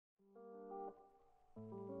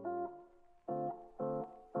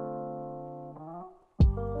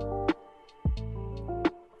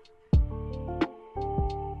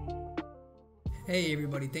Hey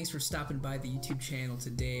everybody, thanks for stopping by the YouTube channel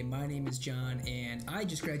today. My name is John and I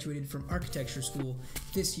just graduated from architecture school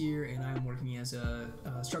this year, and I'm working as a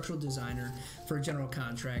structural designer for a general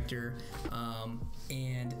contractor.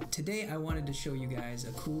 And today I wanted to show you guys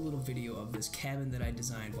a cool little video of this cabin that I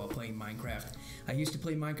designed while playing Minecraft. I used to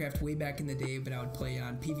play Minecraft way back in the day, but I would play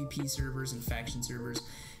on PvP servers and faction servers,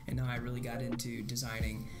 and now I really got into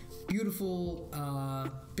designing beautiful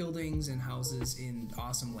buildings and houses in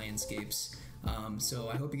awesome landscapes. So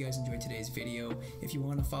I hope you guys enjoyed today's video. If you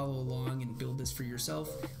want to follow along and build this for yourself,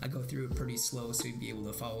 I go through it pretty slow so you'll be able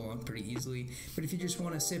to follow along pretty easily. But if you just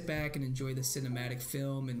want to sit back and enjoy the cinematic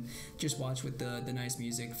film and just watch with the nice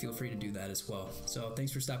music, feel free to do that as well. So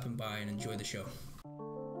thanks for stopping by and enjoy the show.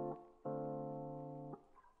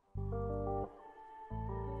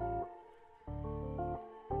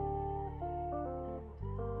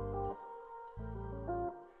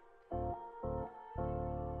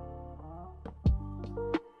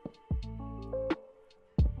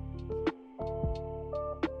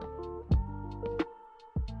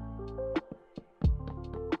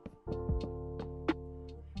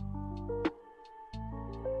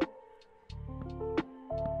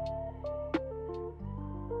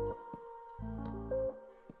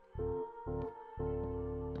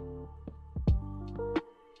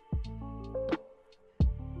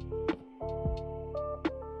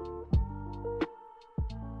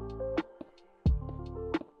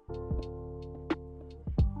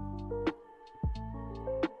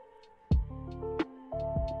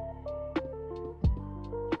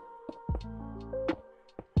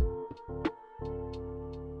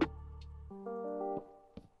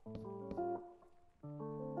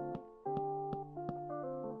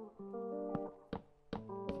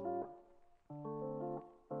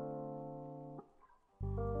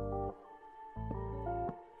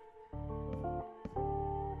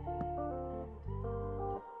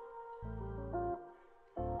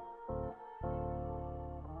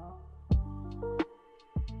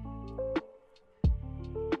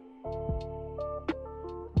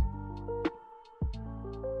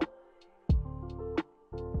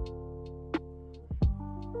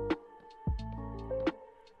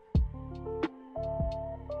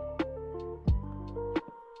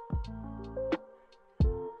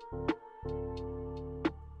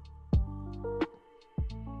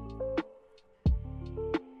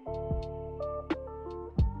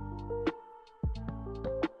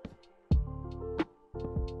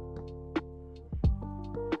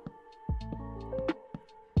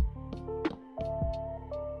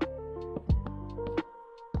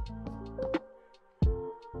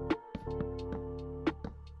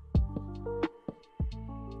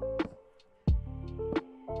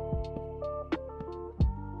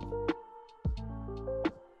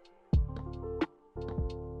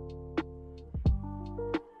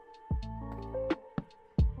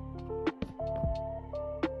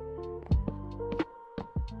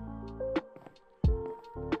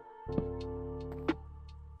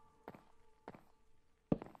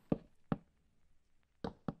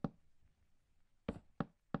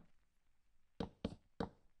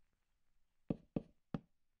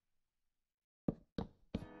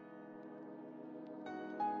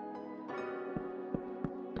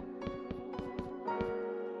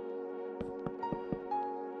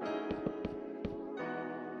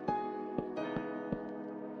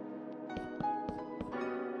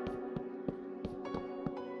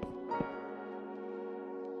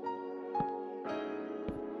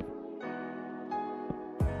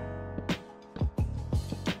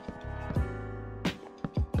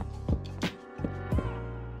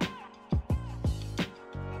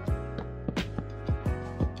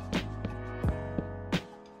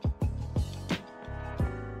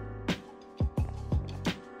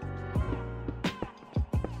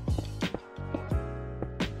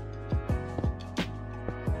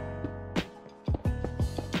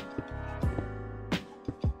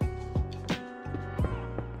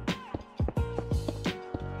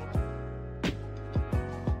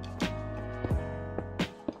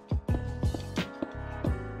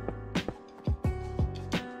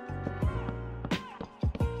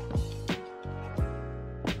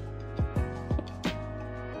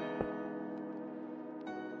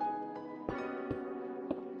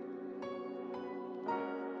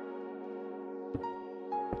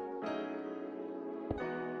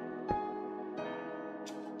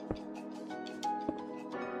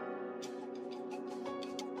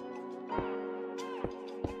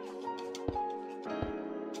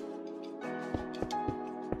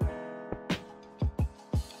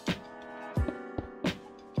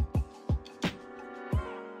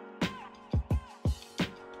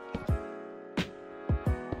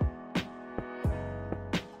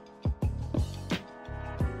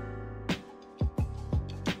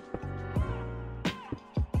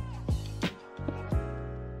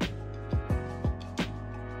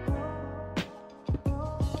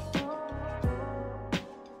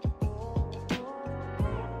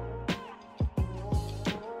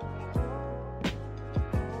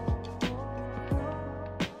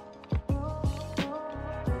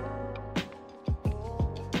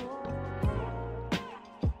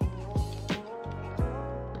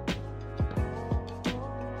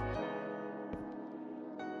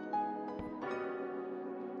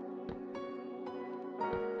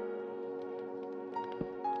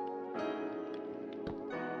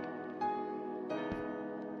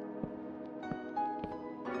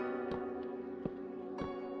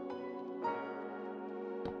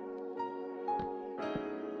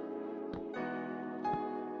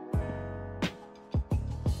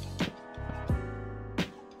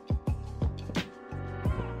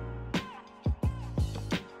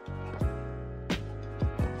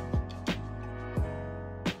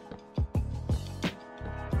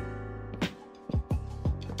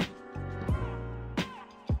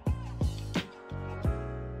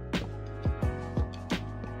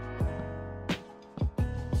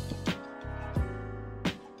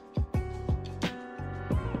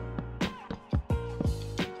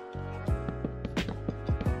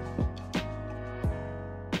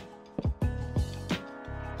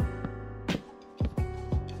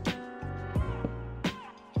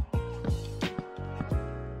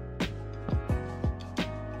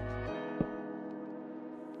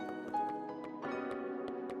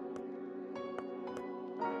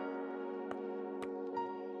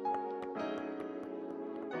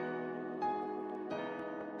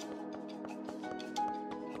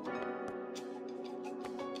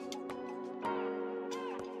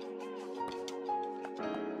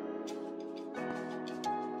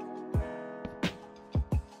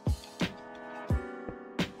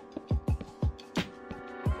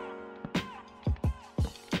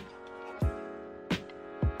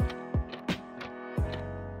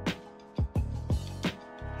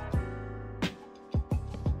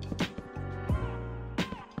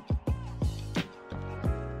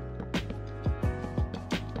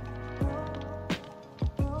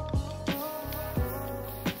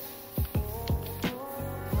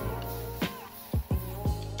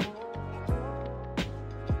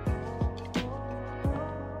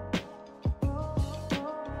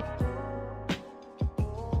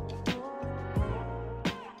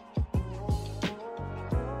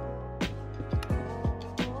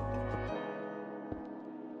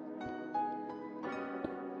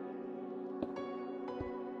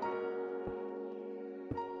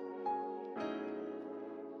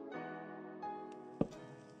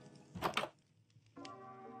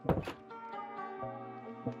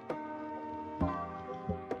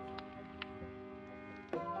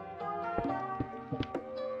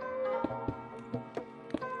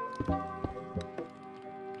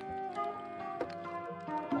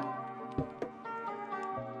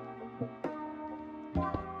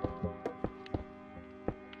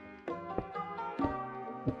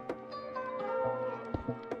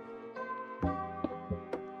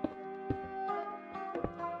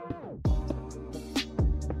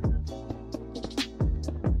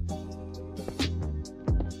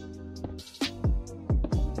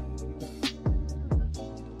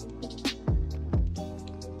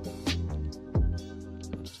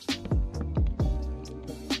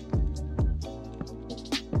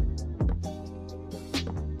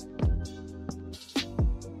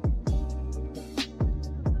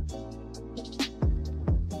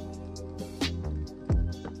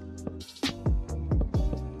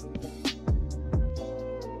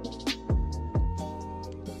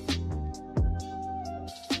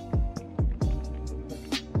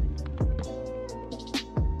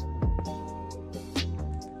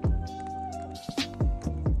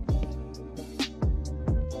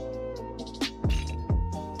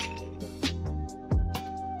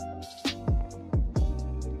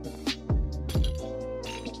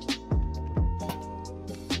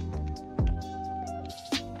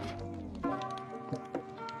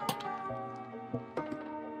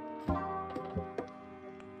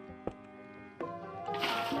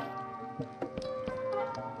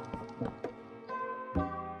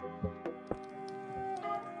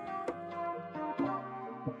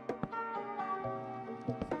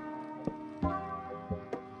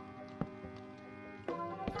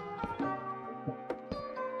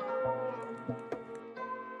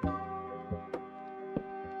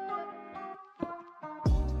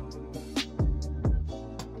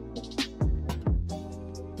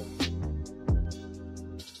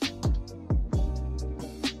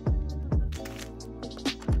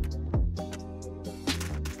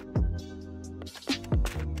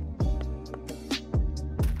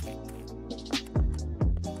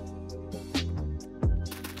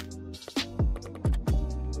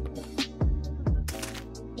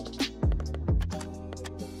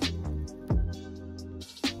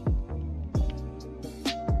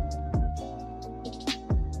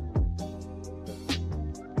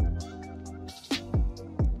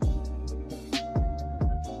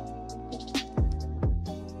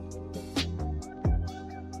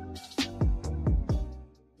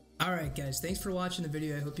 Alright guys, thanks for watching the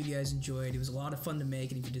video. I hope you guys enjoyed. It was a lot of fun to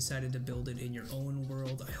make, and if you decided to build it in your own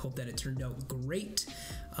world, I hope that it turned out great.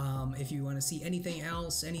 If you want to see anything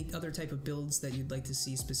else, any other type of builds that you'd like to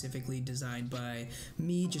see specifically designed by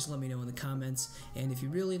me, just let me know in the comments. And if you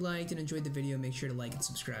really liked and enjoyed the video, make sure to like and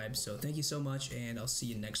subscribe. So thank you so much, and I'll see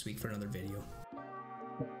you next week for another video.